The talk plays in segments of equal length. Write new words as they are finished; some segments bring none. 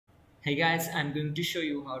Hey guys, I'm going to show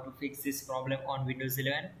you how to fix this problem on Windows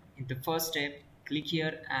 11. In the first step, click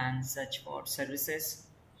here and search for services.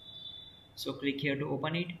 So click here to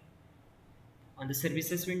open it. On the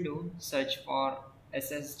services window, search for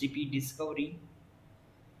SSDP Discovery.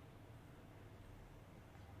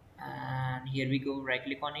 And here we go, right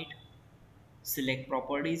click on it. Select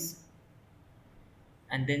properties.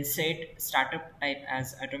 And then set startup type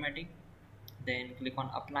as automatic. Then click on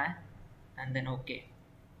apply and then OK.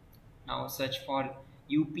 Now search for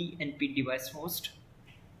UPnP device host.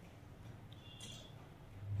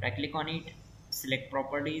 Right click on it, select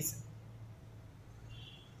properties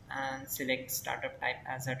and select startup type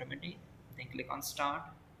as automatic, then click on start.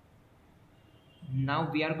 Now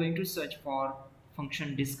we are going to search for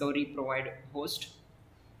function discovery provide host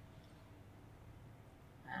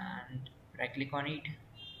and right click on it,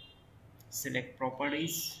 select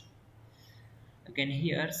properties. Again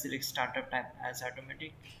here select startup type as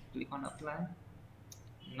automatic, click on apply.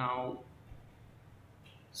 Now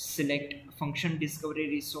select function discovery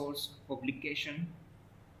resource publication.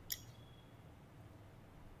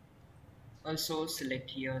 Also select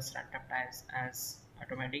here startup types as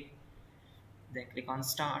automatic, then click on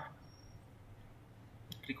start,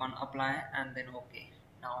 click on apply and then OK.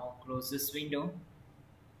 Now close this window.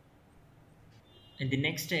 In the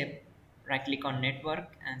next step, right click on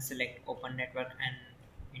network and select open network and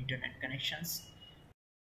internet connections.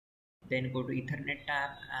 Then go to Ethernet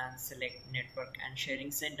tab and select network and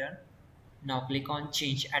sharing center. Now click on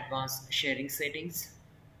change advanced sharing settings.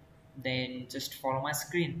 Then just follow my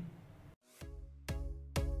screen.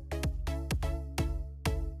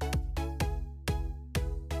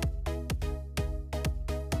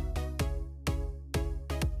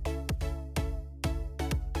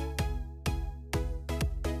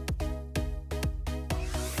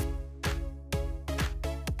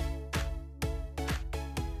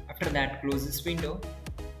 After that, close this window.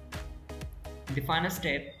 In the final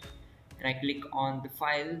step, right click on the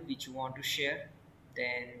file which you want to share,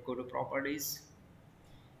 then go to properties,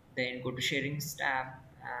 then go to sharing tab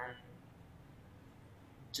and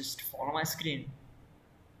just follow my screen.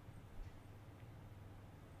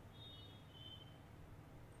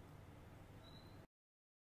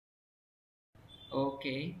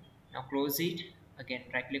 Okay, now close it. Again,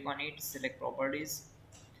 right click on it, select properties,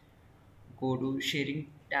 go to sharing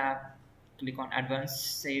tab, click on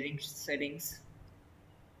advanced sharing settings,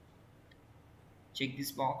 check this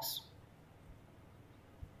box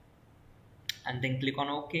and then click on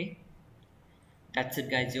OK. That's it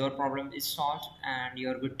guys, your problem is solved and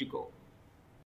you're good to go.